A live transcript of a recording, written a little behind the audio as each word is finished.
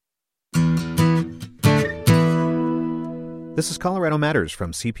This is Colorado Matters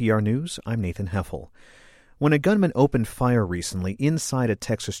from CPR News. I'm Nathan Heffel. When a gunman opened fire recently inside a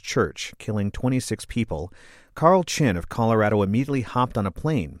Texas church, killing 26 people, Carl Chin of Colorado immediately hopped on a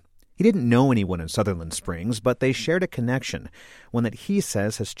plane. He didn't know anyone in Sutherland Springs, but they shared a connection, one that he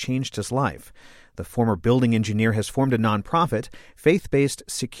says has changed his life. The former building engineer has formed a nonprofit, faith-based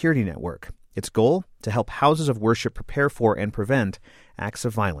security network. Its goal? To help houses of worship prepare for and prevent acts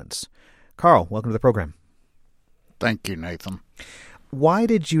of violence. Carl, welcome to the program. Thank you, Nathan. Why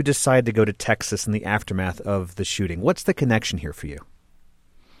did you decide to go to Texas in the aftermath of the shooting? What's the connection here for you?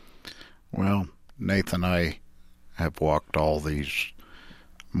 Well, Nathan, I have walked all these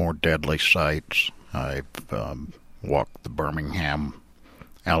more deadly sites. I've walked the Birmingham,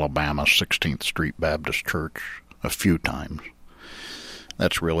 Alabama 16th Street Baptist Church a few times.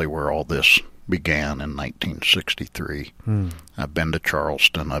 That's really where all this began in 1963. I've been to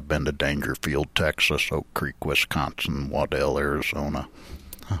Charleston, I've been to Dangerfield, Texas, Oak Creek, Wisconsin, Waddell, Arizona,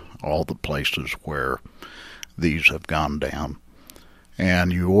 all the places where these have gone down.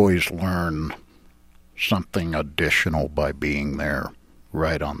 And you always learn something additional by being there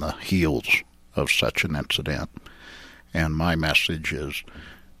right on the heels of such an incident. And my message is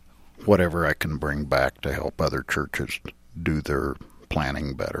whatever I can bring back to help other churches do their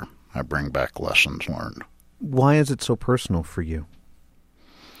planning better. I bring back lessons learned. Why is it so personal for you?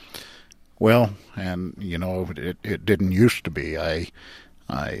 Well, and you know, it didn't used to be. I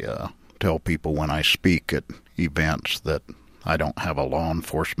tell people when I speak at events that I don't have a law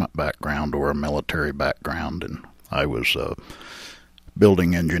enforcement background or a military background, and I was a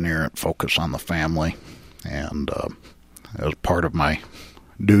building engineer at Focus on the Family, and as part of my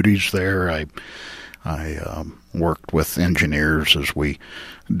duties there, I worked with engineers as we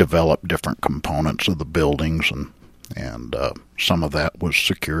developed different components of the buildings, and some of that was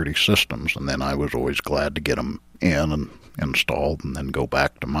security systems, and then I was always glad to get them in and installed and then go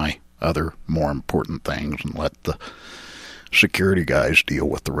back to my other more important things and let the security guys deal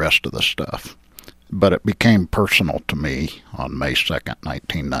with the rest of the stuff. But it became personal to me on May 2nd,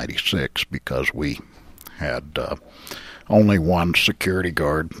 1996, because we had only one security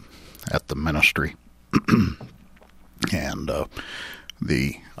guard at the ministry. And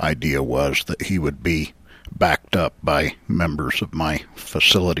the idea was that he would be backed up by members of my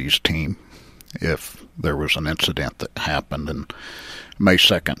facilities team if there was an incident that happened. And May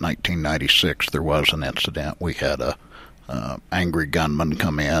 2nd, 1996, there was an incident. We had a angry gunman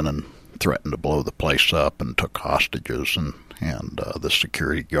come in and threatened to blow the place up and took hostages, and the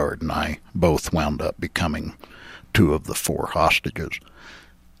security guard and I both wound up becoming two of the four hostages.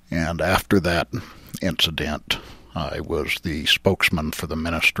 And after that incident, I was the spokesman for the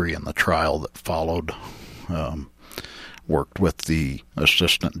ministry in the trial that followed, worked with the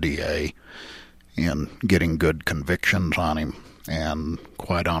assistant DA in getting good convictions on him, and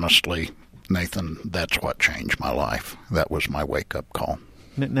quite honestly, Nathan, that's what changed my life. That was my wake-up call.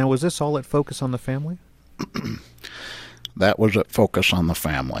 Now, was this all at Focus on the Family? That was at Focus on the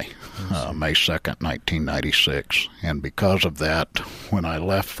Family, May 2nd, 1996. And because of that, when I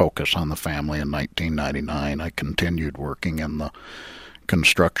left Focus on the Family in 1999, I continued working in the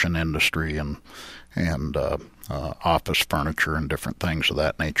construction industry and office furniture and different things of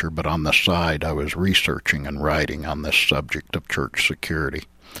that nature. But on the side, I was researching and writing on this subject of church security.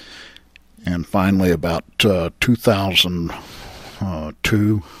 And finally, about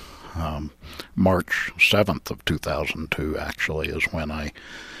 2002, March 7th of 2002, actually, is when I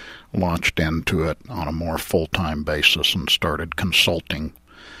launched into it on a more full-time basis and started consulting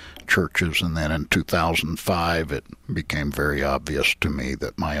churches. And then in 2005, it became very obvious to me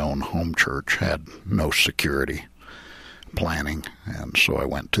that my own home church had no security planning. And so I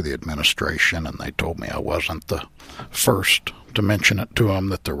went to the administration, and they told me I wasn't the first to mention it to them,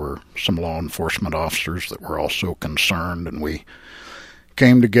 that there were some law enforcement officers that were also concerned, and we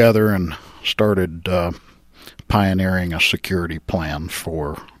came together and started pioneering a security plan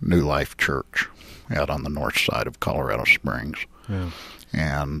for New Life Church out on the north side of Colorado Springs. Yeah.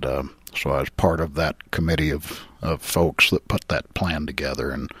 And so I was part of that committee of folks that put that plan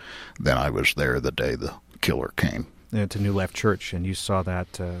together, and then I was there the day the killer came. To New Life Church, and you saw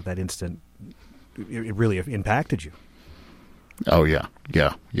that incident. It really impacted you. Oh, yeah.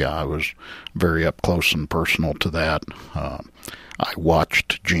 I was very up close and personal to that. I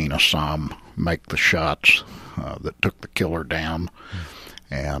watched Jean Assam make the shots that took the killer down,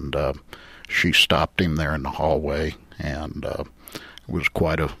 and she stopped him there in the hallway, and it was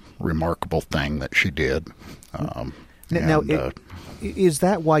quite a remarkable thing that she did. Is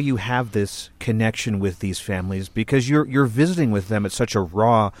that why you have this connection with these families? Because you're visiting with them at such a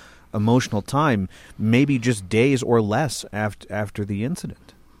raw, emotional time, maybe just days or less after the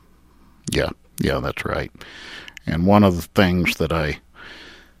incident. Yeah, that's right. And one of the things that I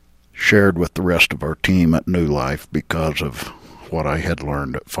shared with the rest of our team at New Life, because of what I had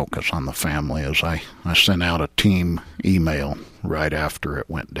learned at Focus on the Family, is I sent out a team email right after it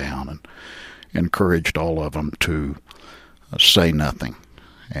went down and encouraged all of them to say nothing.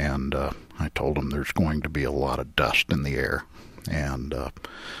 And I told them there's going to be a lot of dust in the air. And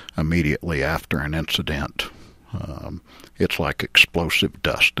immediately after an incident, it's like explosive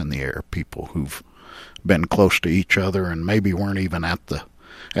dust in the air. People who've been close to each other and maybe weren't even at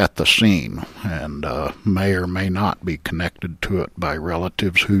the scene, and may or may not be connected to it by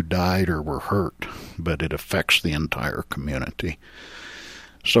relatives who died or were hurt, but it affects the entire community.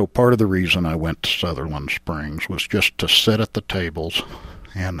 So part of the reason I went to Sutherland Springs was just to sit at the tables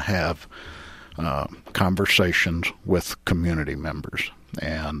and have conversations with community members.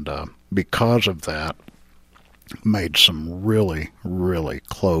 And because of that, made some really, really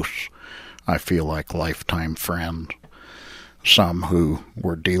close, I feel like, lifetime friends. Some who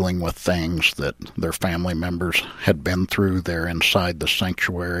were dealing with things that their family members had been through there inside the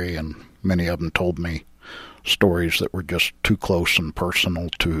sanctuary, and many of them told me stories that were just too close and personal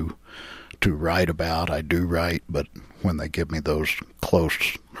to write about. I do write, but when they give me those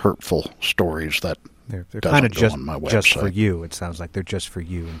close, hurtful stories, that they're doesn't kind of go on my website. Just for you. It sounds like they're just for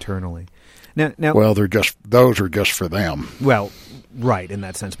you internally. Now, well, those are just for them. Well, right, in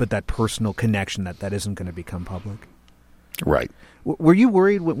that sense, but that personal connection that isn't going to become public. Right. Were you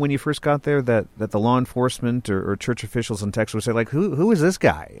worried when you first got there that the law enforcement or church officials in Texas would say, like, who is this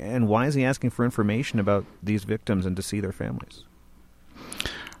guy, and why is he asking for information about these victims and to see their families?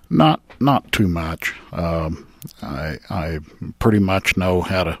 Not too much. I pretty much know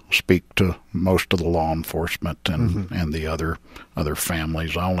how to speak to most of the law enforcement and the other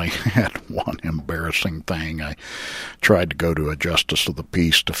families. I only had one embarrassing thing. I tried to go to a justice of the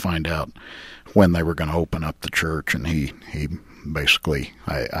peace to find out when they were going to open up the church, and he basically,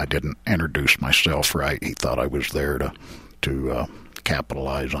 I didn't introduce myself right. He thought I was there to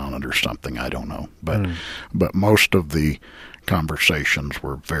capitalize on it or something. I don't know. But most of the conversations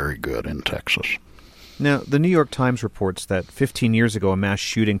were very good in Texas. Now, the New York Times reports that 15 years ago a mass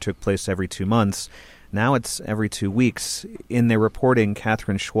shooting took place every 2 months. Now it's every 2 weeks. In their reporting,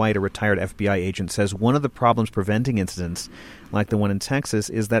 Catherine Schweit, a retired FBI agent, says one of the problems preventing incidents like the one in Texas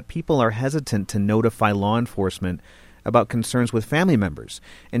is that people are hesitant to notify law enforcement about concerns with family members.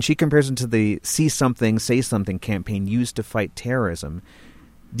 And she compares it to the See Something, Say Something campaign used to fight terrorism.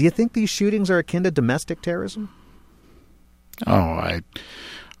 Do you think these shootings are akin to domestic terrorism? Oh,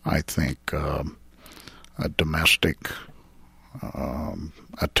 I think a domestic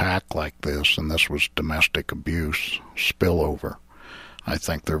attack like this, and this was domestic abuse spillover, I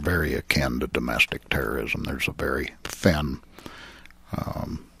think they're very akin to domestic terrorism. There's a very thin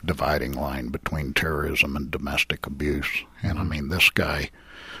dividing line between terrorism and domestic abuse. And I mean, this guy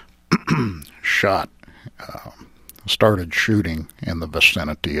started shooting in the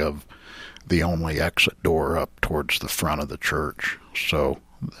vicinity of the only exit door up towards the front of the church. So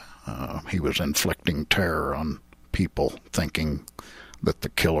he was inflicting terror on people, thinking that the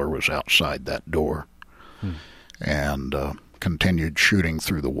killer was outside that door, and continued shooting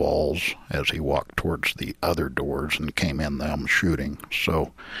through the walls as he walked towards the other doors and came in them shooting.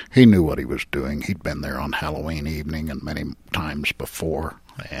 So he knew what he was doing. He'd been there on Halloween evening and many times before,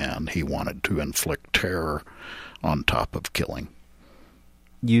 and he wanted to inflict terror on top of killing.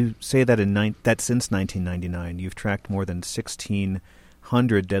 You say that that since 1999, you've tracked more than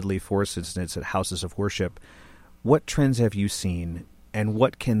 1,600 deadly force incidents at houses of worship. What trends have you seen, and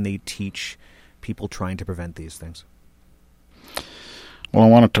what can they teach people trying to prevent these things? Well, I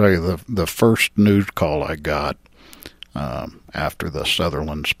want to tell you the first news call I got after the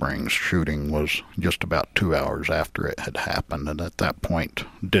Sutherland Springs shooting was just about 2 hours after it had happened, and at that point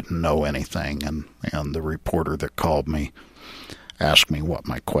didn't know anything, and the reporter that called me asked me what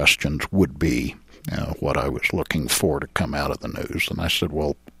my questions would be, what I was looking for to come out of the news. And I said,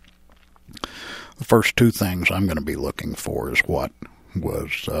 well, the first two things I'm going to be looking for is what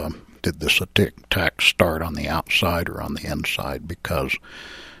was, did this attack start on the outside or on the inside? Because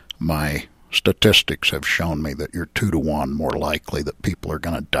my statistics have shown me that you're 2 to 1 more likely that people are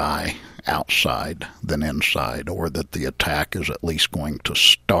going to die outside than inside, or that the attack is at least going to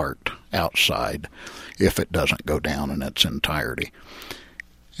start outside if it doesn't go down in its entirety.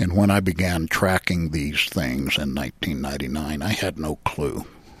 And when I began tracking these things in 1999, I had no clue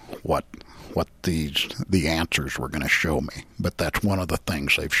what the answers were going to show me. But that's one of the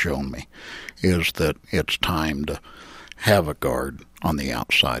things they've shown me, is that it's time to have a guard on the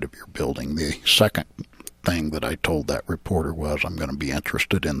outside of your building. The second thing that I told that reporter was, I'm going to be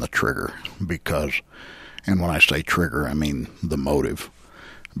interested in the trigger, because, and when I say trigger, I mean the motive,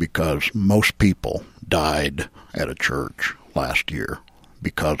 because most people died at a church last year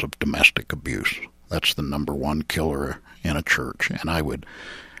because of domestic abuse. That's the number one killer in a church. And I would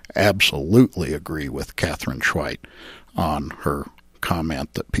absolutely agree with Catherine Schweit on her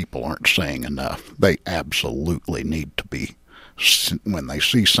comment that people aren't saying enough. They absolutely need to be. When they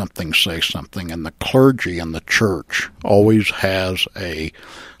see something, say something. And the clergy in the church always has a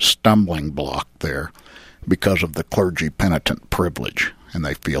stumbling block there because of the clergy penitent privilege. And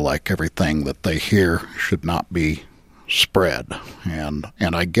they feel like everything that they hear should not be spread. And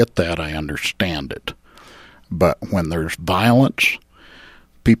I get that. I understand it. But when there's violence,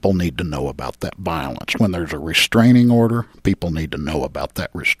 people need to know about that violence. When there's a restraining order, people need to know about that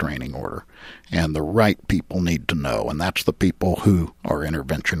restraining order. And the right people need to know, and that's the people who are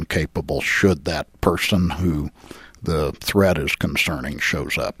intervention capable should that person who the threat is concerning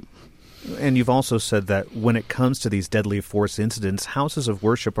shows up. And you've also said that when it comes to these deadly force incidents, houses of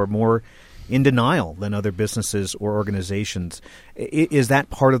worship are more in denial than other businesses or organizations. Is that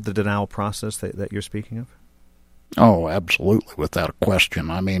part of the denial process that you're speaking of? Oh, absolutely, without a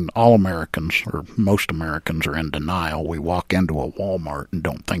question. I mean, all Americans, or most Americans, are in denial. We walk into a Walmart and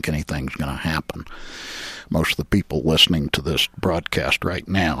don't think anything's going to happen. Most of the people listening to this broadcast right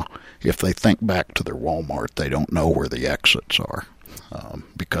now, if they think back to their Walmart, they don't know where the exits are,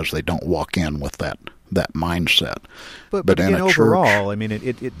 because they don't walk in with that mindset. But in a overall, church, I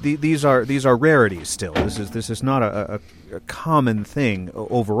mean, these are rarities still. This is not a common thing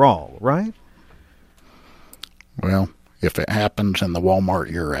overall, right? Well, if it happens in the Walmart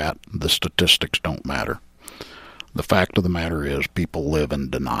you're at, the statistics don't matter. The fact of the matter is people live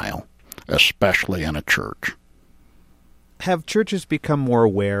in denial, especially in a church. Have churches become more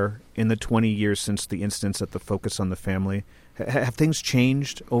aware in the 20 years since the incidents at the Focus on the Family? Have things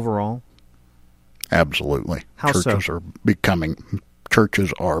changed overall? Absolutely. How churches so?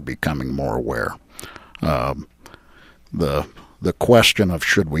 Churches are becoming more aware. The question of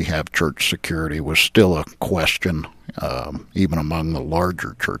should we have church security was still a question, even among the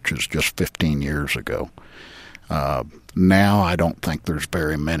larger churches just 15 years ago. Now I don't think there's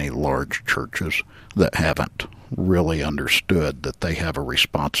very many large churches that haven't really understood that they have a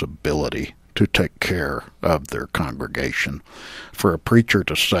responsibility to take care of their congregation. For a preacher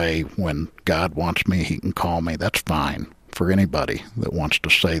to say, when God wants me, he can call me, that's fine. For anybody that wants to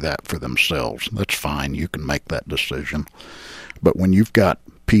say that for themselves, that's fine. You can make that decision. But when you've got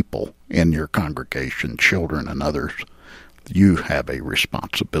people in your congregation, children and others, you have a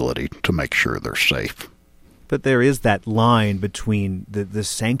responsibility to make sure they're safe. But there is that line between the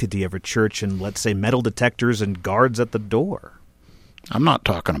sanctity of a church and, let's say, metal detectors and guards at the door. I'm not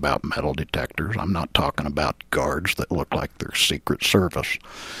talking about metal detectors. I'm not talking about guards that look like they're Secret Service.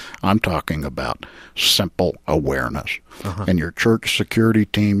 I'm talking about simple awareness. And your church security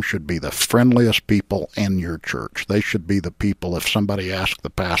team should be the friendliest people in your church. They should be the people, if somebody asks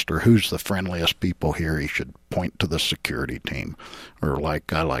the pastor, who's the friendliest people here, he should point to the security team, or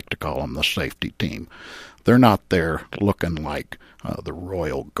like I like to call them, the safety team. They're not there looking like the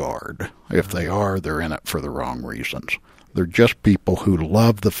Royal Guard. If they are, they're in it for the wrong reasons. They're just people who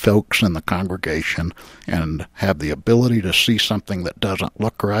love the folks in the congregation and have the ability to see something that doesn't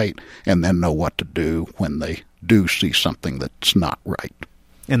look right and then know what to do when they do see something that's not right.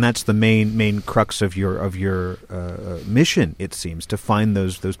 And that's the main crux of your mission, it seems, to find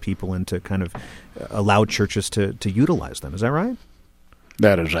those people and to kind of allow churches to utilize them. Is that right?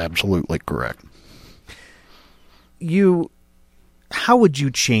 That is absolutely correct. How would you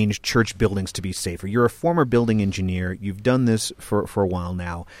change church buildings to be safer? You're a former building engineer. You've done this for a while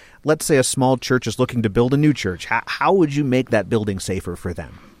now. Let's say a small church is looking to build a new church. How would you make that building safer for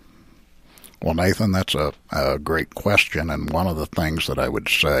them? Well, Nathan, that's a great question. And one of the things that I would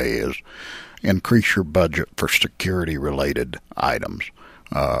say is increase your budget for security-related items.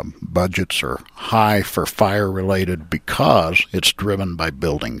 Budgets are high for fire-related because it's driven by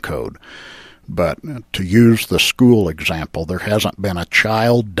building code. But to use the school example, there hasn't been a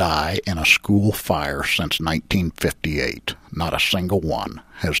child die in a school fire since 1958. Not a single one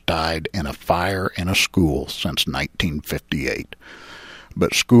has died in a fire in a school since 1958.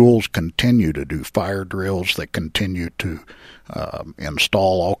 But schools continue to do fire drills. They continue to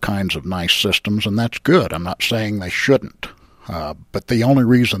install all kinds of nice systems, and that's good. I'm not saying they shouldn't. But the only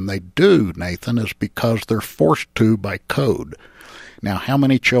reason they do, Nathan, is because they're forced to by code. Now, how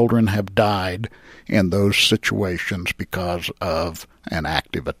many children have died in those situations because of an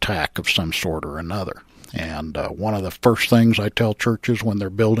active attack of some sort or another? And one of the first things I tell churches when they're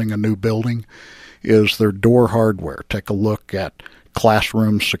building a new building is their door hardware. Take a look at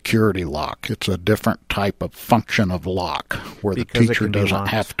classroom security lock. It's a different type of function of lock where the teacher doesn't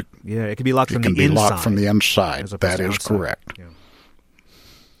have to. Yeah, it can be locked from the inside. It can be locked from the inside. That is correct. Yeah.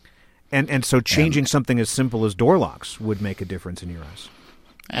 And so changing something as simple as door locks would make a difference in your eyes.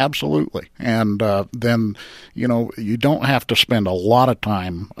 Absolutely. And then, you don't have to spend a lot of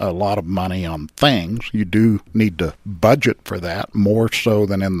time, a lot of money on things. You do need to budget for that more so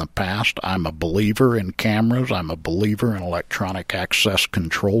than in the past. I'm a believer in cameras. I'm a believer in electronic access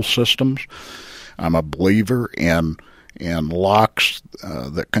control systems. I'm a believer in locks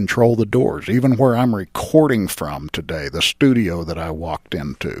that control the doors. Even where I'm recording from today, the studio that I walked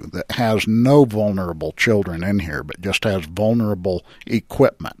into that has no vulnerable children in here, but just has vulnerable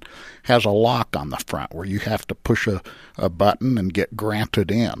equipment, has a lock on the front where you have to push a button and get granted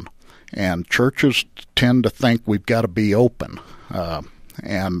in. And churches tend to think we've got to be open.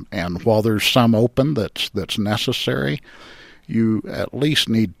 And while there's some open that's necessary, you at least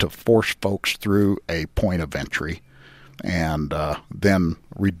need to force folks through a point of entry and then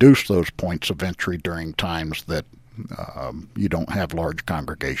reduce those points of entry during times that you don't have large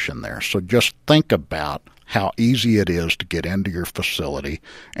congregation there. So just think about how easy it is to get into your facility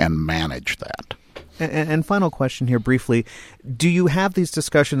and manage that. And final question here briefly, do you have these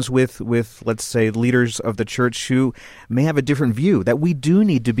discussions with, let's say, leaders of the church who may have a different view, that we do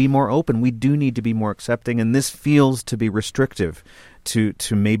need to be more open, we do need to be more accepting, and this feels to be restrictive to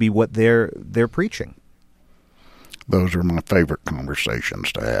maybe what they're preaching? Those are my favorite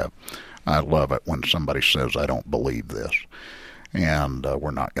conversations to have. I love it when somebody says, I don't believe this, and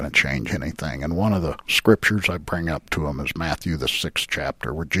we're not going to change anything. And one of the scriptures I bring up to them is Matthew, the 6th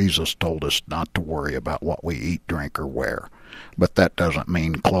chapter, where Jesus told us not to worry about what we eat, drink, or wear. But that doesn't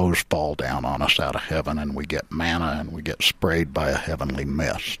mean clothes fall down on us out of heaven and we get manna and we get sprayed by a heavenly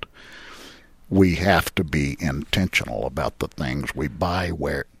mist. We have to be intentional about the things we buy,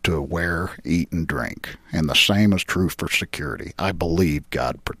 wear, eat, and drink. And the same is true for security. I believe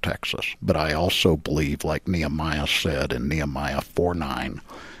God protects us, but I also believe, like Nehemiah said in Nehemiah 4:9,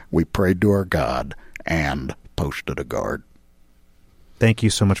 we prayed to our God and posted a guard. Thank you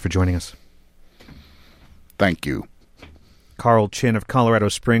so much for joining us. Thank you. Carl Chin of Colorado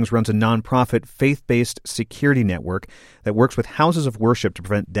Springs runs a nonprofit faith-based security network that works with houses of worship to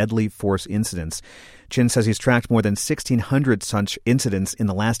prevent deadly force incidents. Chin says he's tracked more than 1,600 such incidents in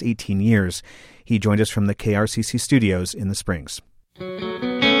the last 18 years. He joined us from the KRCC studios in the Springs.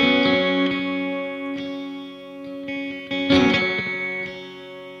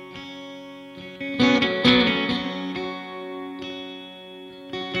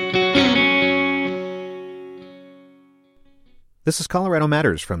 This is Colorado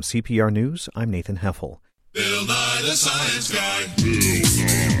Matters from CPR News. I'm Nathan Heffel. Bill Nye the Science Guy.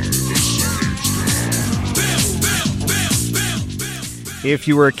 If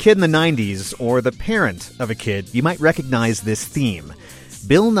you were a kid in the 90s or the parent of a kid, you might recognize this theme.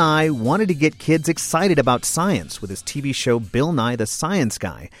 Bill Nye wanted to get kids excited about science with his TV show Bill Nye the Science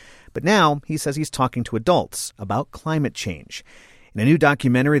Guy. But now he says he's talking to adults about climate change. In a new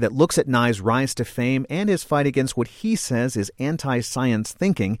documentary that looks at Nye's rise to fame and his fight against what he says is anti-science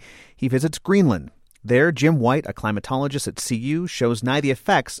thinking, he visits Greenland. There, Jim White, a climatologist at CU, shows Nye the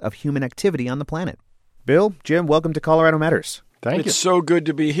effects of human activity on the planet. Bill, Jim, welcome to Colorado Matters. Thank you. It's so good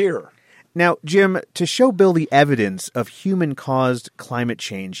to be here. Now, Jim, to show Bill the evidence of human-caused climate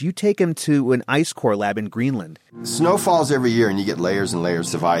change, you take him to an ice core lab in Greenland. Snow falls every year and you get layers and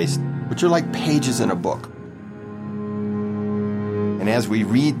layers of ice, but you're like pages in a book. And as we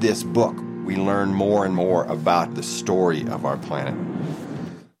read this book, we learn more and more about the story of our planet.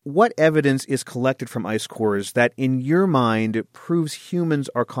 What evidence is collected from ice cores that, in your mind, proves humans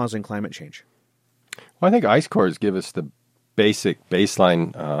are causing climate change? Well, I think ice cores give us the basic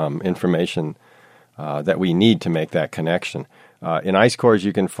baseline information that we need to make that connection. In ice cores,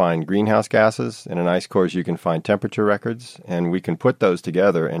 you can find greenhouse gases, and in ice cores, you can find temperature records, and we can put those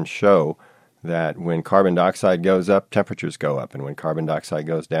together and show that when carbon dioxide goes up, temperatures go up, and when carbon dioxide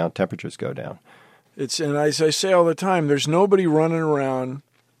goes down, temperatures go down. And as I say all the time, there's nobody running around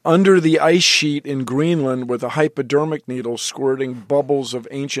under the ice sheet in Greenland with a hypodermic needle squirting bubbles of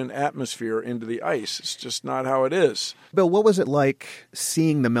ancient atmosphere into the ice. It's just not how it is. Bill, what was it like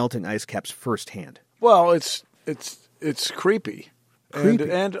seeing the melting ice caps firsthand? Well, it's creepy.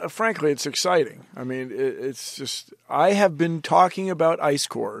 And frankly, it's exciting. I mean, it's just, I have been talking about ice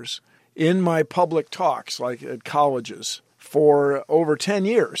cores in my public talks, like at colleges, for over 10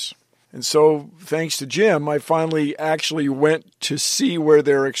 years. And so, thanks to Jim, I finally actually went to see where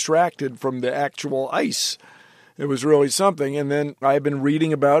they're extracted from the actual ice. It was really something. And then I've been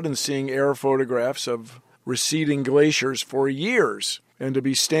reading about and seeing air photographs of receding glaciers for years. And to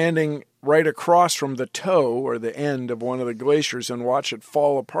be standing right across from the toe or the end of one of the glaciers and watch it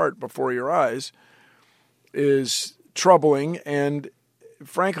fall apart before your eyes is troubling. And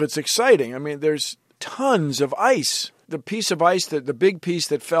frankly, it's exciting. I mean, there's tons of ice. The piece of ice, the big piece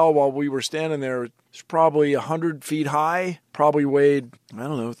that fell while we were standing there, is probably 100 feet high, probably weighed,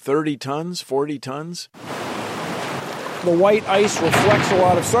 30 tons, 40 tons. The white ice reflects a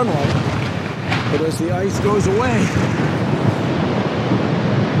lot of sunlight, but as the ice goes away,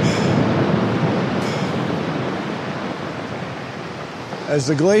 as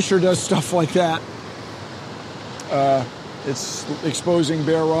the glacier does stuff like that, it's exposing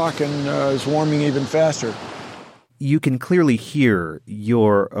bare rock and is warming even faster. You can clearly hear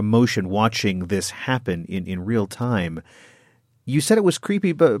your emotion watching this happen in real time. You said it was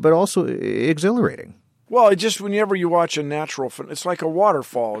creepy, but also exhilarating. Well, whenever you watch a natural, it's like a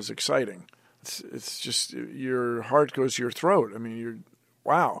waterfall is exciting. It's just your heart goes to your throat. I mean,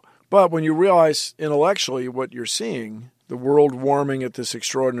 wow. But when you realize intellectually what you're seeing, the world warming at this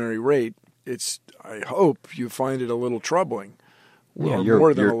extraordinary rate, I hope you find it a little troubling. Yeah,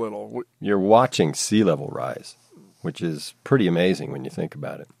 more than a little. You're watching sea level rise, which is pretty amazing when you think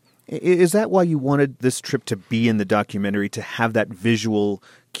about it. Is that why you wanted this trip to be in the documentary, to have that visual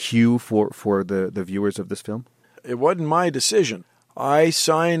cue for the viewers of this film? It wasn't my decision. I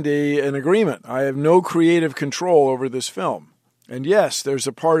signed an agreement. I have no creative control over this film. And yes, there's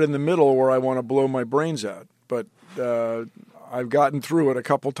a part in the middle where I want to blow my brains out, but I've gotten through it a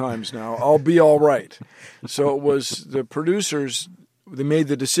couple times now. I'll be all right. So it was the producers, they made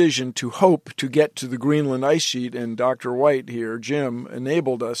the decision to hope to get to the Greenland ice sheet, and Dr. White here, Jim,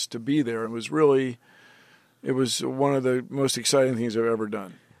 enabled us to be there. It was one of the most exciting things I've ever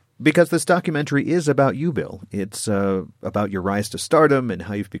done. Because this documentary is about you, Bill. It's about your rise to stardom and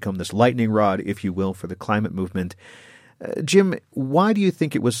how you've become this lightning rod, if you will, for the climate movement. Jim, why do you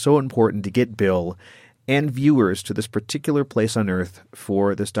think it was so important to get Bill and viewers to this particular place on Earth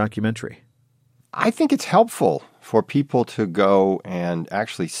for this documentary? I think it's helpful for people to go and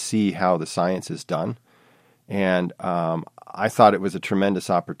actually see how the science is done. And I thought it was a tremendous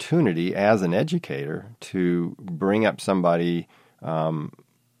opportunity as an educator to bring up somebody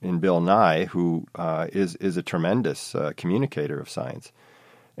in Bill Nye who is a tremendous communicator of science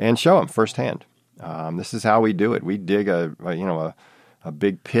and show him firsthand. This is how we do it. We dig a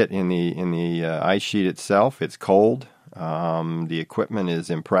big pit in the ice sheet itself. It's cold. The equipment is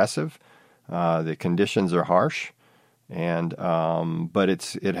impressive. The conditions are harsh, but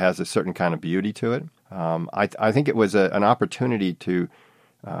it has a certain kind of beauty to it. I think it was an opportunity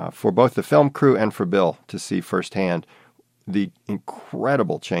for both the film crew and for Bill to see firsthand the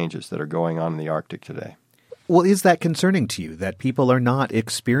incredible changes that are going on in the Arctic today. Well, is that concerning to you, that people are not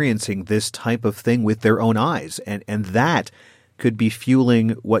experiencing this type of thing with their own eyes, and that could be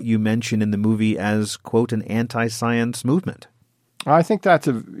fueling what you mentioned in the movie as, quote, an anti-science movement? I think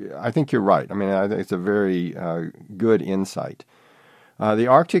you're right. I mean, I think it's a very good insight. The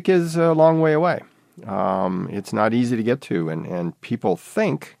Arctic is a long way away. It's not easy to get to, and people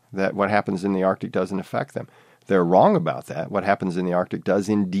think that what happens in the Arctic doesn't affect them. They're wrong about that. What happens in the Arctic does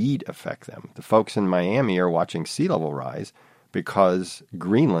indeed affect them. The folks in Miami are watching sea level rise because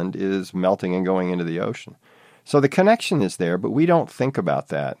Greenland is melting and going into the ocean. So the connection is there, but we don't think about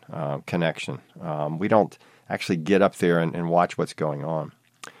that connection. We don't actually get up there and watch what's going on.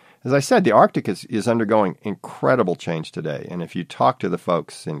 As I said, the Arctic is undergoing incredible change today. And if you talk to the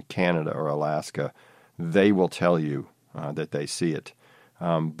folks in Canada or Alaska, they will tell you that they see it.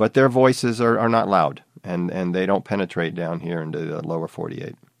 But their voices are not loud, and they don't penetrate down here into the lower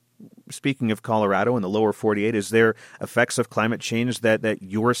 48. Speaking of Colorado and the lower 48, is there effects of climate change that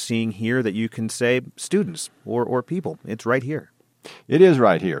you're seeing here that you can say, students or people, it's right here? It is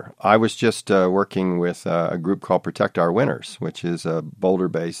right here. I was just working with a group called Protect Our Winters, which is a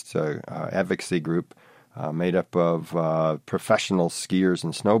Boulder-based advocacy group made up of professional skiers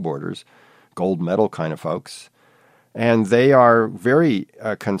and snowboarders, gold medal kind of folks. And they are very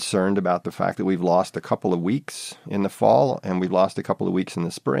concerned about the fact that we've lost a couple of weeks in the fall and we've lost a couple of weeks in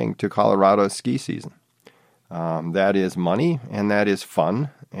the spring to Colorado's ski season. That is money and that is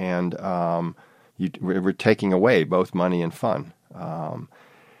fun, and we're taking away both money and fun.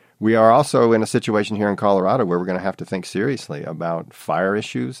 We are also in a situation here in Colorado where we're going to have to think seriously about fire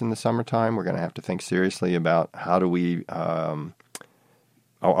issues in the summertime. We're going to have to think seriously about how do we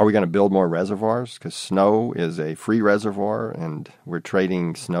are we going to build more reservoirs? Because snow is a free reservoir, and we're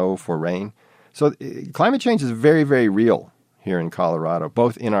trading snow for rain. So climate change is very, very real here in Colorado,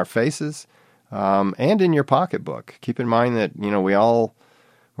 both in our faces and in your pocketbook. Keep in mind that we're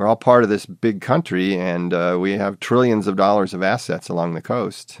all part of this big country, and we have trillions of dollars of assets along the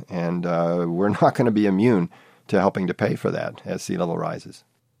coast, and we're not going to be immune to helping to pay for that as sea level rises.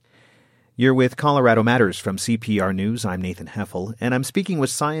 You're with Colorado Matters from CPR News. I'm Nathan Heffel, and I'm speaking with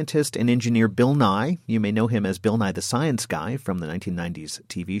scientist and engineer Bill Nye. You may know him as Bill Nye the Science Guy from the 1990s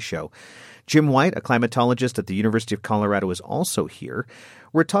TV show. Jim White, a climatologist at the University of Colorado, is also here.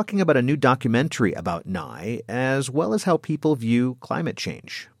 We're talking about a new documentary about Nye, as well as how people view climate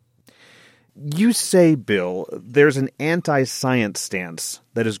change. You say, Bill, there's an anti-science stance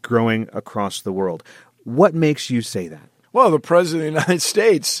that is growing across the world. What makes you say that? Well, the President of the United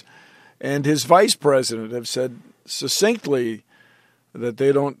States and his vice president have said succinctly that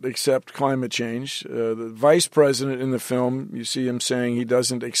they don't accept climate change. The vice president in the film, you see him saying he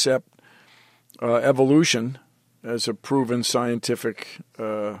doesn't accept evolution as a proven scientific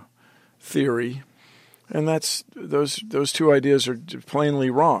theory. And those two ideas are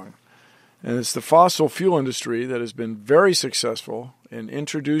plainly wrong. And it's the fossil fuel industry that has been very successful in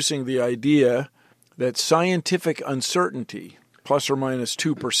introducing the idea that scientific uncertainty, plus or minus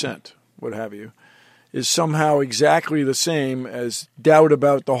 2%, what have you, is somehow exactly the same as doubt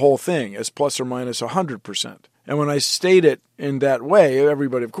about the whole thing, as plus or minus 100%. And when I state it in that way,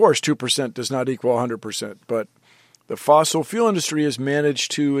 everybody, of course, 2% does not equal 100%. But the fossil fuel industry has managed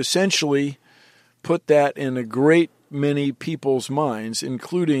to essentially put that in a great many people's minds,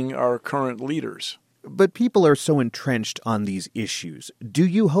 including our current leaders. But people are so entrenched on these issues. Do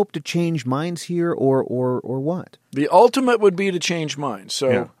you hope to change minds here or what? The ultimate would be to change minds. So,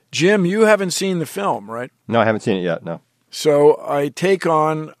 yeah. Jim, you haven't seen the film, right? No, I haven't seen it yet, no. So I take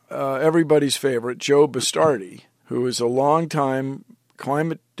on everybody's favorite, Joe Bastardi, who is a longtime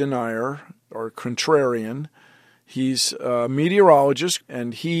climate denier or contrarian. He's a meteorologist,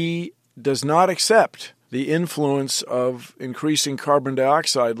 and he does not accept the influence of increasing carbon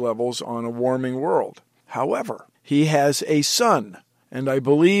dioxide levels on a warming world. However, he has a son, and I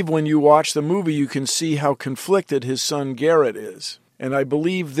believe when you watch the movie, you can see how conflicted his son Garrett is. And I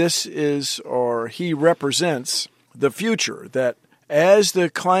believe this is, or he represents, the future, that as the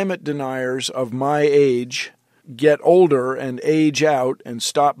climate deniers of my age get older and age out and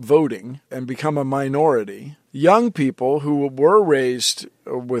stop voting and become a minority, young people who were raised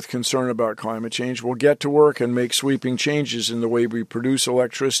with concern about climate change will get to work and make sweeping changes in the way we produce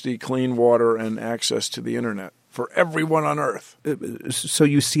electricity, clean water, and access to the internet for everyone on Earth. So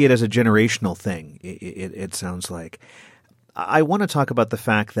you see it as a generational thing, it sounds like. I want to talk about the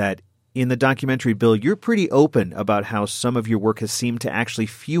fact that in the documentary, Bill, you're pretty open about how some of your work has seemed to actually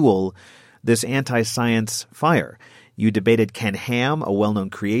fuel this anti-science fire. You debated Ken Ham, a well-known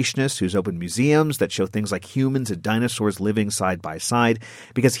creationist who's opened museums that show things like humans and dinosaurs living side by side,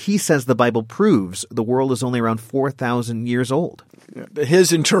 because he says the Bible proves the world is only around 4,000 years old.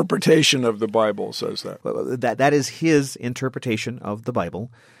 His interpretation of the Bible says that. That is his interpretation of the Bible.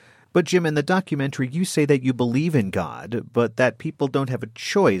 But, Jim, in the documentary, you say that you believe in God, but that people don't have a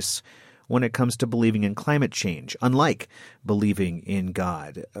choice when it comes to believing in climate change, unlike believing in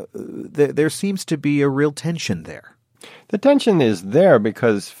God. There seems to be a real tension there. The tension is there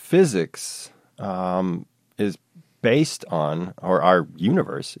because physics is based on, or our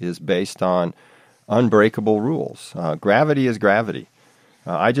universe is based on, unbreakable rules. Gravity is gravity.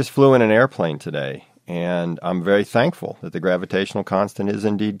 I just flew in an airplane today, and I'm very thankful that the gravitational constant is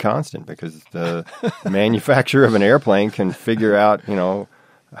indeed constant, because the manufacturer of an airplane can figure out,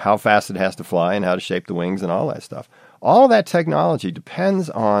 how fast it has to fly and how to shape the wings and all that stuff. All that technology depends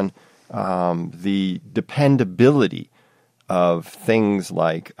on the dependability of things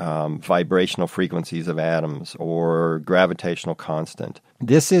like vibrational frequencies of atoms or gravitational constant.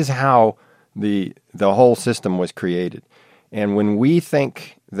 This is how the whole system was created. And when we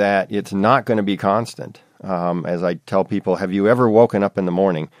think that it's not going to be constant, as I tell people, have you ever woken up in the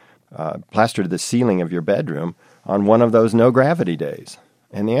morning, plastered the ceiling of your bedroom on one of those no-gravity days?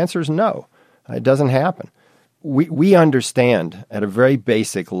 And the answer is no. It doesn't happen. We understand at a very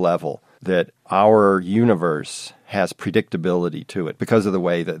basic level that our universe has predictability to it because of the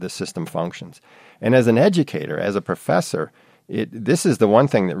way that the system functions. And as an educator, as a professor, this is the one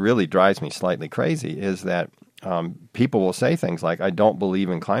thing that really drives me slightly crazy, is that people will say things like, I don't believe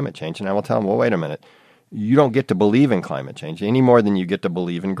in climate change. And I will tell them, well, wait a minute. You don't get to believe in climate change any more than you get to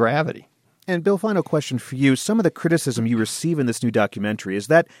believe in gravity. And Bill, final question for you. Some of the criticism you receive in this new documentary is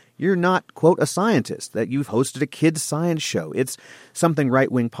that you're not, quote, a scientist, that you've hosted a kids' science show. It's something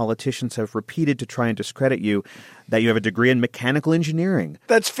right-wing politicians have repeated to try and discredit you, that you have a degree in mechanical engineering.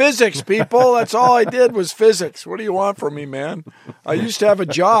 That's physics, people. That's all I did was physics. What do you want from me, man? I used to have a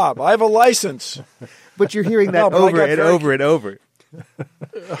job. I have a license. But you're hearing that over and over and over.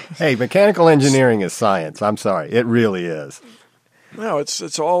 Hey, mechanical engineering is science. I'm sorry. It really is. No,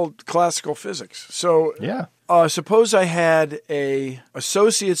 it's all classical physics. So Yeah. Suppose I had a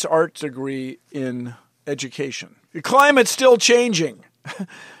associate's art degree in education. The climate's still changing.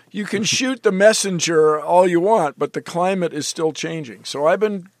 You can shoot the messenger all you want, but the climate is still changing. So I've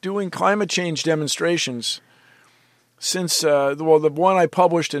been doing climate change demonstrations since, the one I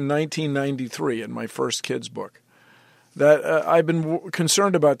published in 1993 in my first kids book. That I've been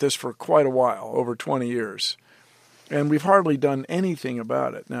concerned about this for quite a while, over 20 years. And we've hardly done anything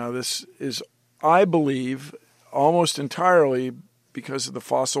about it. Now, this is, I believe, almost entirely because of the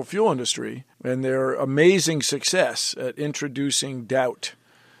fossil fuel industry and their amazing success at introducing doubt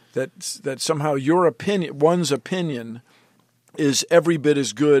that somehow your opinion, one's opinion, is every bit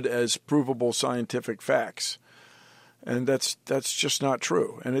as good as provable scientific facts. And that's just not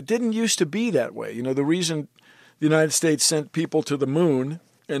true. And it didn't used to be that way. You know, the reason the United States sent people to the moon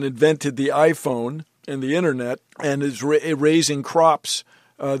and invented the iPhone and the internet and is raising crops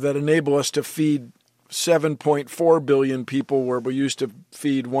that enable us to feed 7.4 billion people where we used to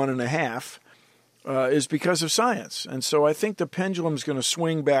feed 1.5 is because of science. And so I think the pendulum's going to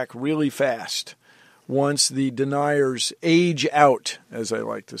swing back really fast once the deniers age out, as I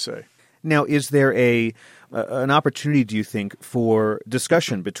like to say. Now, is there an opportunity, do you think, for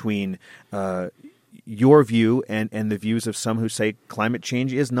discussion between your view and the views of some who say climate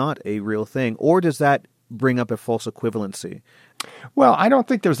change is not a real thing? Or does that bring up a false equivalency? Well, I don't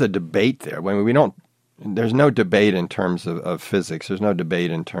think there's a debate there. There's no debate in terms of physics. There's no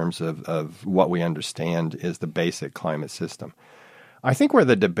debate in terms of what we understand is the basic climate system. I think where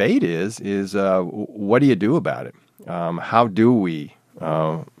the debate is what do you do about it? How do we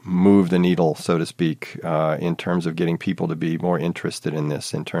move the needle, so to speak, in terms of getting people to be more interested in this,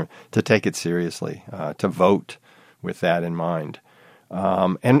 to take it seriously, to vote with that in mind.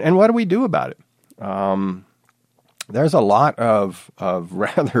 And what do we do about it? There's a lot of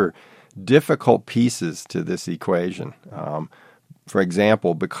rather difficult pieces to this equation. For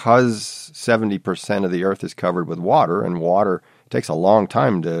example, because 70% of the earth is covered with water, and water takes a long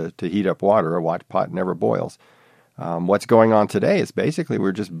time to heat up water, a watch pot never boils. What's going on today is basically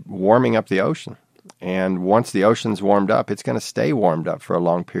we're just warming up the ocean. And once the ocean's warmed up, it's going to stay warmed up for a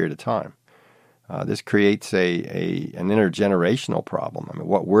long period of time. This creates an intergenerational problem. I mean,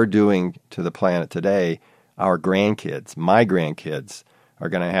 what we're doing to the planet today, our grandkids, my grandkids, are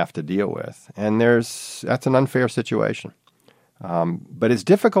going to have to deal with. And that's an unfair situation. But it's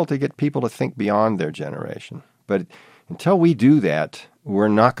difficult to get people to think beyond their generation. But until we do that, we're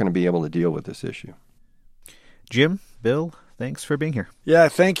not going to be able to deal with this issue. Jim, Bill, thanks for being here. Yeah,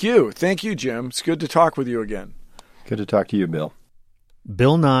 thank you. Thank you, Jim. It's good to talk with you again. Good to talk to you, Bill.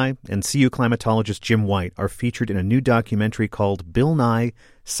 Bill Nye and CU climatologist Jim White are featured in a new documentary called Bill Nye,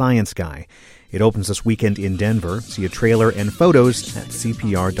 Science Guy. It opens this weekend in Denver. See a trailer and photos at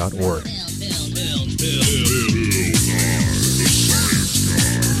cpr.org.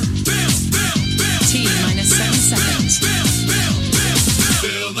 T-minus 7 seconds.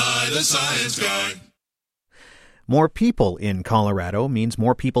 Bill Nye the Science Guy. More people in Colorado means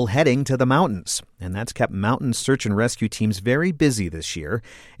more people heading to the mountains, and that's kept mountain search and rescue teams very busy this year,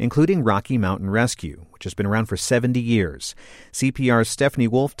 including Rocky Mountain Rescue, which has been around for 70 years. CPR's Stephanie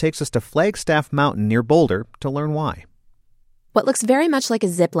Wolf takes us to Flagstaff Mountain near Boulder to learn why. What looks very much like a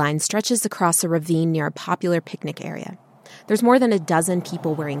zip line stretches across a ravine near a popular picnic area. There's more than a dozen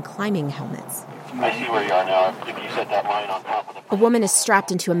people wearing climbing helmets. I see where you are now. If you set that line on top of the... A woman is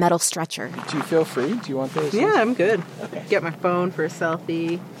strapped into a metal stretcher. Do you feel free? Do you want this? Yeah, I'm good. Okay. Get my phone for a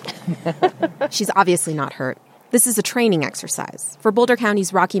selfie. She's obviously not hurt. This is a training exercise for Boulder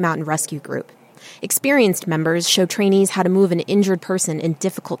County's Rocky Mountain Rescue Group. Experienced members show trainees how to move an injured person in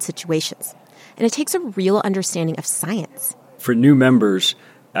difficult situations. And it takes a real understanding of science. For new members,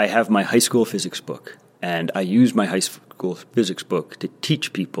 I have my high school physics book. And I use my high school physics book to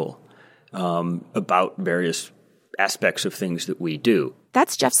teach people about various aspects of things that we do.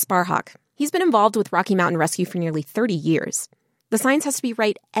 That's Jeff Sparhawk. He's been involved with Rocky Mountain Rescue for nearly 30 years. The science has to be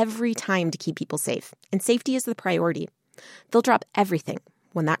right every time to keep people safe, and safety is the priority. They'll drop everything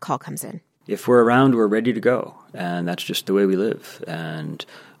when that call comes in. If we're around, we're ready to go, and that's just the way we live. And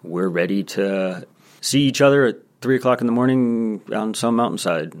we're ready to see each other at 3 o'clock in the morning on some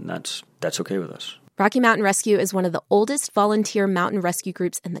mountainside, and that's okay with us. Rocky Mountain Rescue is one of the oldest volunteer mountain rescue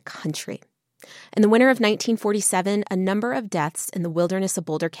groups in the country. In the winter of 1947, a number of deaths in the wilderness of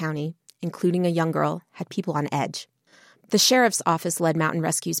Boulder County, including a young girl, had people on edge. The sheriff's office led mountain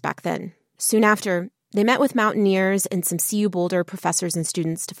rescues back then. Soon after, they met with mountaineers and some CU Boulder professors and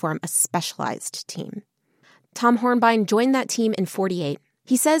students to form a specialized team. Tom Hornbein joined that team in 1948.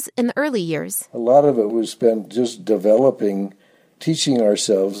 He says in the early years, a lot of it was spent just developing, teaching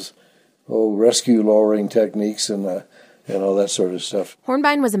ourselves, rescue lowering techniques and all that sort of stuff.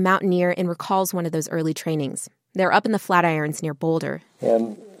 Hornbein was a mountaineer and recalls one of those early trainings. They're up in the Flatirons near Boulder.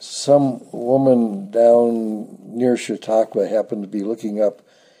 And some woman down near Chautauqua happened to be looking up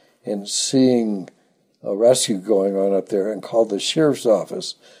and seeing a rescue going on up there and called the sheriff's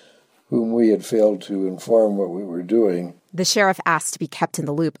office, whom we had failed to inform what we were doing. The sheriff asked to be kept in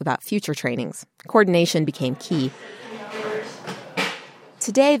the loop about future trainings. Coordination became key.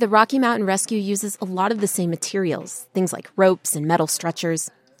 Today, the Rocky Mountain Rescue uses a lot of the same materials, things like ropes and metal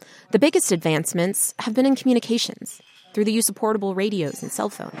stretchers. The biggest advancements have been in communications, through the use of portable radios and cell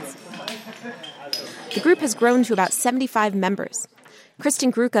phones. The group has grown to about 75 members.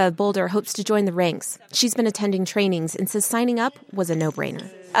 Kristen Gruca of Boulder hopes to join the ranks. She's been attending trainings and says signing up was a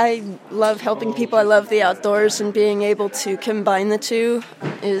no-brainer. I love helping people. I love the outdoors, and being able to combine the two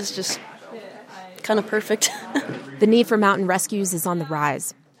is just kind of perfect. The need for mountain rescues is on the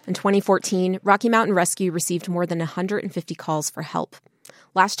rise. In 2014, Rocky Mountain Rescue received more than 150 calls for help.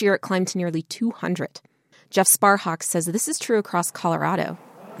 Last year, it climbed to nearly 200. Jeff Sparhawk says this is true across Colorado.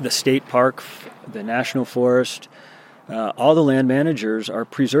 The state park, the national forest, all the land managers are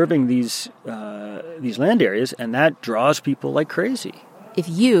preserving these land areas, and that draws people like crazy. If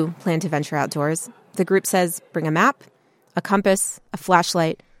you plan to venture outdoors, the group says bring a map, a compass, a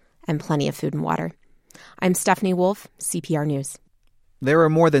flashlight, and plenty of food and water. I'm Stephanie Wolf, CPR News. There are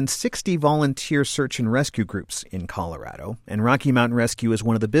more than 60 volunteer search and rescue groups in Colorado, and Rocky Mountain Rescue is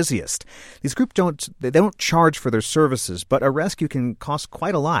one of the busiest. These groups don't charge for their services, but a rescue can cost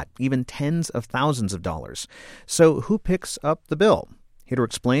quite a lot, even tens of thousands of dollars. So who picks up the bill? Here to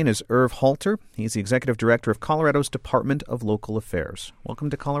explain is Irv Halter. He's the executive director of Colorado's Department of Local Affairs. Welcome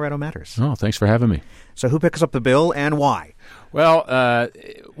to Colorado Matters. Oh, thanks for having me. So who picks up the bill and why? Well,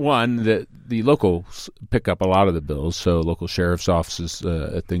 one, the locals pick up a lot of the bills, so local sheriff's offices,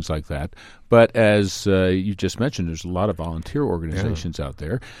 things like that. But as you just mentioned, there's a lot of volunteer organizations out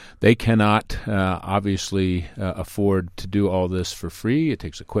there. They cannot obviously afford to do all this for free. It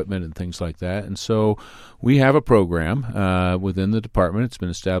takes equipment and things like that. And so we have a program within the department. It's been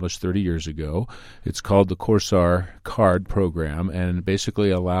established 30 years ago. It's called the Corsair Card Program, and it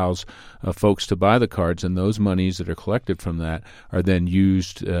basically allows folks to buy the cards, and those monies that are collected from that are then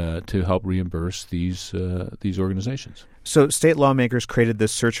used to help reimburse these organizations. So state lawmakers created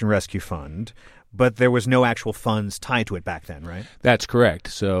this search and rescue fund, but there was no actual funds tied to it back then, right? That's correct.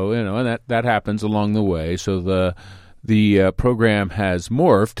 So, and that happens along the way. So the program has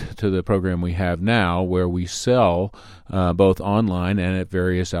morphed to the program we have now, where we sell both online and at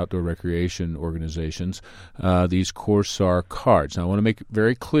various outdoor recreation organizations these Corsair cards. Now, I want to make it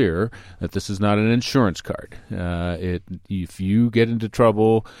very clear that this is not an insurance card. If you get into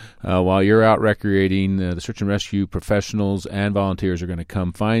trouble while you're out recreating, the search and rescue professionals and volunteers are going to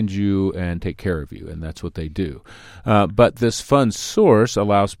come find you and take care of you, and that's what they do. But this fund source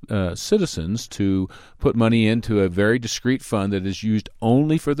allows citizens to put money into a very discrete fund that is used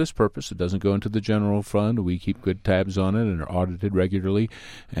only for this purpose. It doesn't go into the general fund. We keep good tabs on it and are audited regularly,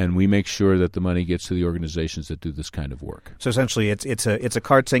 and we make sure that the money gets to the organizations that do this kind of work. So essentially it's a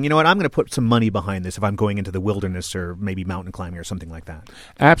card saying, you know what, I'm going to put some money behind this if I'm going into the wilderness or maybe mountain climbing or something like that.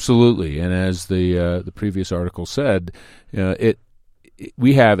 Absolutely. And as the previous article said,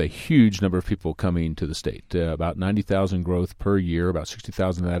 we have a huge number of people coming to the state, about 90,000 growth per year. About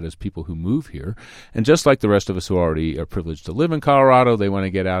 60,000 of that is people who move here. And just like the rest of us who already are privileged to live in Colorado, they want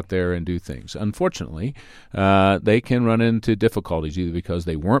to get out there and do things. Unfortunately, they can run into difficulties either because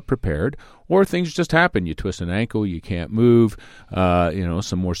they weren't prepared or things just happen. You twist an ankle, you can't move,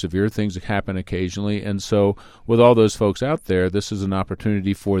 some more severe things that happen occasionally. And so with all those folks out there, this is an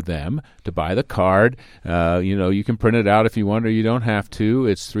opportunity for them to buy the card. You can print it out if you want, or you don't have to.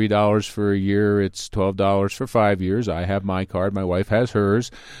 It's $3 for a year. It's $12 for 5 years. I have my card. My wife has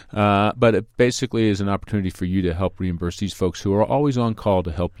hers. But it basically is an opportunity for you to help reimburse these folks who are always on call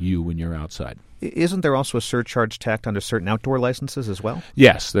to help you when you're outside. Isn't there also a surcharge tacked onto certain outdoor licenses as well?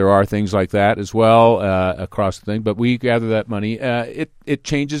 Yes, there are things like that as well across the thing. But we gather that money. It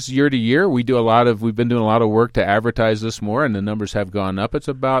changes year to year. We've been doing a lot of work to advertise this more, and the numbers have gone up. It's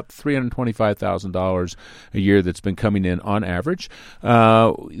about $325,000 a year that's been coming in on average.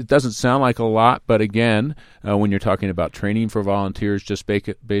 It doesn't sound like a lot, but again, when you're talking about training for volunteers, just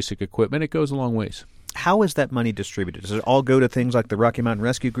basic equipment, it goes a long ways. How is that money distributed? Does it all go to things like the Rocky Mountain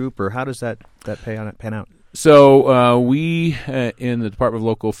Rescue Group, or how does that pan out? So we in the Department of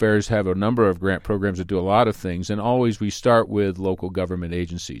Local Affairs have a number of grant programs that do a lot of things, and always we start with local government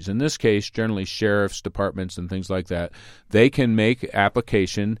agencies. In this case, generally sheriff's departments and things like that. They can make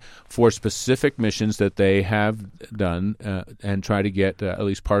application for specific missions that they have done and try to get at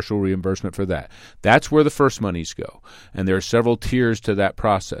least partial reimbursement for that. That's where the first monies go, and there are several tiers to that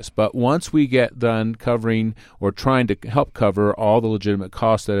process. But once we get done covering or trying to help cover all the legitimate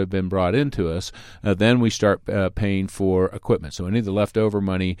costs that have been brought into us, then we start paying for equipment. So any of the leftover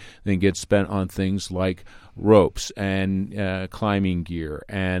money then gets spent on things like ropes and climbing gear,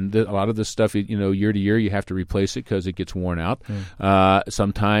 and a lot of this stuff, year to year you have to replace it because it gets worn out.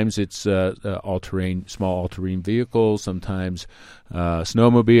 Sometimes it's small all-terrain vehicles, sometimes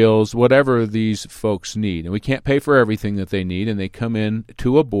snowmobiles, whatever these folks need. And we can't pay for everything that they need, and they come in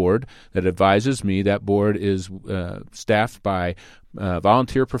to a board that advises me. That board is staffed by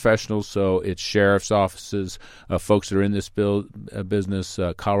volunteer professionals, so it's sheriff's offices, folks that are in this business.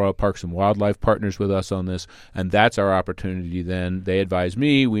 Colorado Parks and Wildlife partners with us on this, and that's our opportunity. Then they advise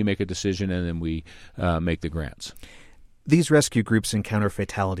me, we make a decision, and then we make the grants. These rescue groups encounter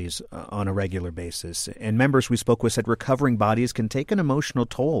fatalities on a regular basis, and members we spoke with said recovering bodies can take an emotional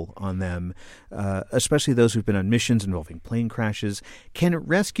toll on them, especially those who've been on missions involving plane crashes. Can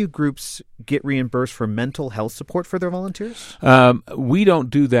rescue groups get reimbursed for mental health support for their volunteers? We don't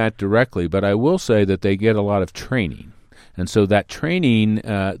do that directly, but I will say that they get a lot of training. And so that training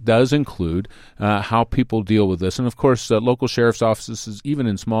does include how people deal with this. And, of course, local sheriff's offices, even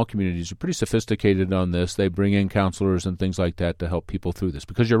in small communities, are pretty sophisticated on this. They bring in counselors and things like that to help people through this.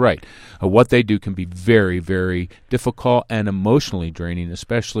 Because you're right, what they do can be very, very difficult and emotionally draining,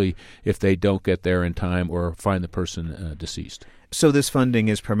 especially if they don't get there in time or find the person deceased. So this funding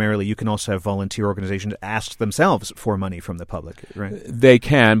is primarily, you can also have volunteer organizations ask themselves for money from the public, right? They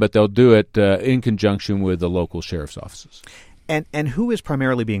can, but they'll do it in conjunction with the local sheriff's offices. And who is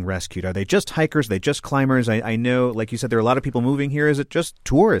primarily being rescued? Are they just hikers? Are they just climbers? I know, like you said, there are a lot of people moving here. Is it just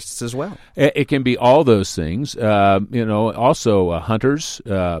tourists as well? It can be all those things. Also hunters.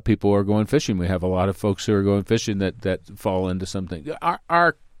 People are going fishing. We have a lot of folks who are going fishing that fall into something.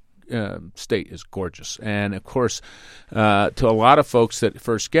 Our state is gorgeous, and of course to a lot of folks that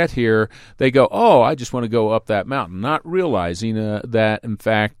first get here, they go, I just want to go up that mountain, not realizing that in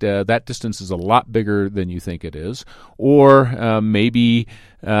fact that distance is a lot bigger than you think it is, or maybe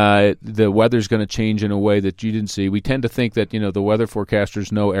the weather's going to change in a way that you didn't see. We tend to think that the weather forecasters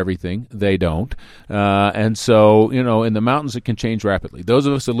know everything. They don't, and so in the mountains it can change rapidly. Those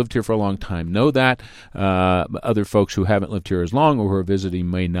of us that lived here for a long time know that. Other folks who haven't lived here as long or who are visiting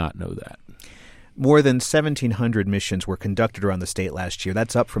may not know that. More than 1,700 missions were conducted around the state last year.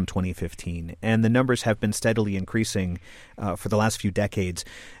 That's up from 2015, and the numbers have been steadily increasing for the last few decades.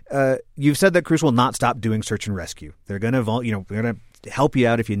 You've said that crews will not stop doing search and rescue. They're going to, help you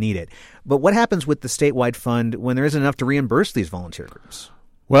out if you need it. But what happens with the statewide fund when there isn't enough to reimburse these volunteer groups?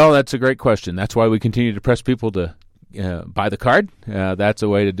 Well, that's a great question. That's why we continue to press people to buy the card. That's a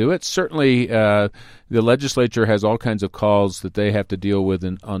way to do it. Certainly, the legislature has all kinds of calls that they have to deal with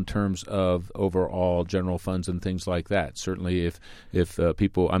on terms of overall general funds and things like that. Certainly, if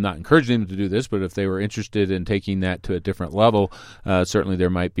people, I'm not encouraging them to do this, but if they were interested in taking that to a different level, certainly there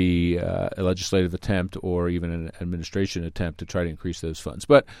might be a legislative attempt or even an administration attempt to try to increase those funds.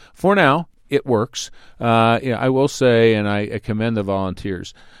 But for now, it works. I will say, and I commend the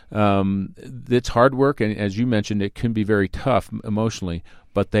volunteers. It's hard work, and as you mentioned, it can be very tough emotionally,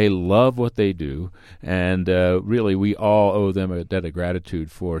 but they love what they do, and really we all owe them a debt of gratitude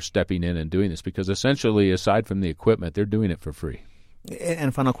for stepping in and doing this, because essentially, aside from the equipment, they're doing it for free.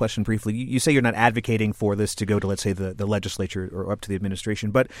 And final question briefly. You say you're not advocating for this to go to, let's say, the legislature or up to the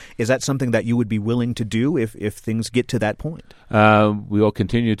administration, but is that something that you would be willing to do if things get to that point? We will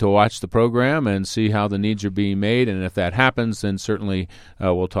continue to watch the program and see how the needs are being made, and if that happens, then certainly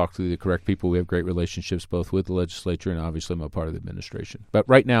we'll talk to the correct people. We have great relationships both with the legislature and obviously I'm a part of the administration. But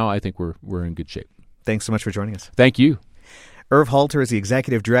right now, I think we're in good shape. Thanks so much for joining us. Thank you. Irv Halter is the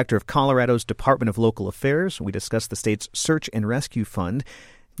Executive Director of Colorado's Department of Local Affairs. We discussed the state's Search and Rescue Fund.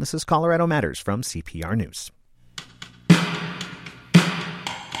 This is Colorado Matters from CPR News.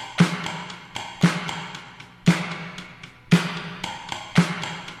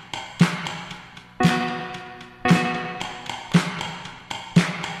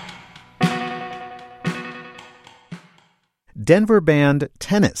 Denver band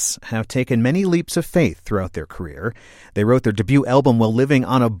Tennis have taken many leaps of faith throughout their career. They wrote their debut album while living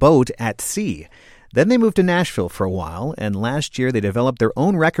on a boat at sea. Then they moved to Nashville for a while, and last year they developed their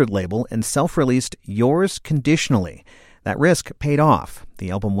own record label and self-released Yours Conditionally. That risk paid off. The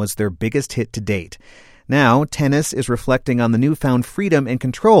album was their biggest hit to date. Now, Tennis is reflecting on the newfound freedom and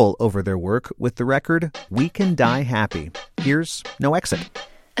control over their work with the record We Can Die Happy. Here's No Exit.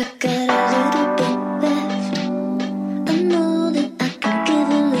 I got a little bit left. I know that I can give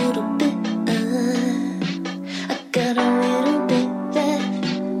a little bit. I got a little bit left.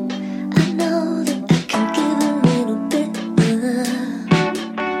 I know that I can give a little bit.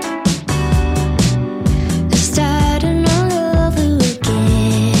 Starting all over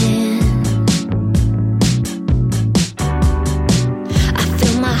again. I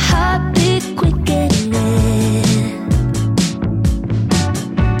feel my heart beat quick again.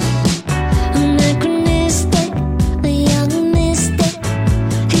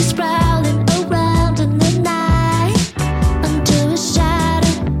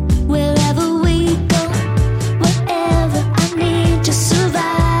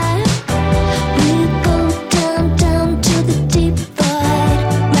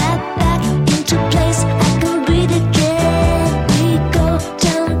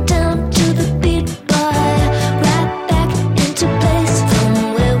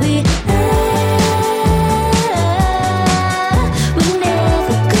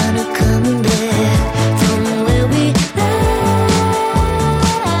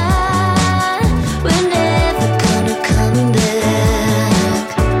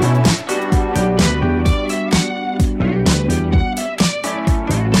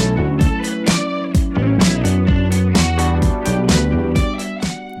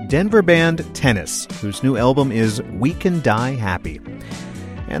 Denver band Tennis, whose new album is We Can Die Happy.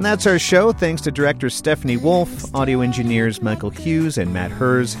 And that's our show. Thanks to director Stephanie Wolf, audio engineers Michael Hughes and Matt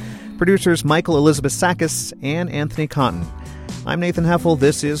Hers, producers Michael Elizabeth Sakis and Anthony Cotton. I'm Nathan Heffel.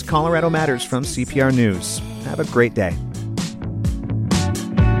 This is Colorado Matters from CPR News. Have a great day.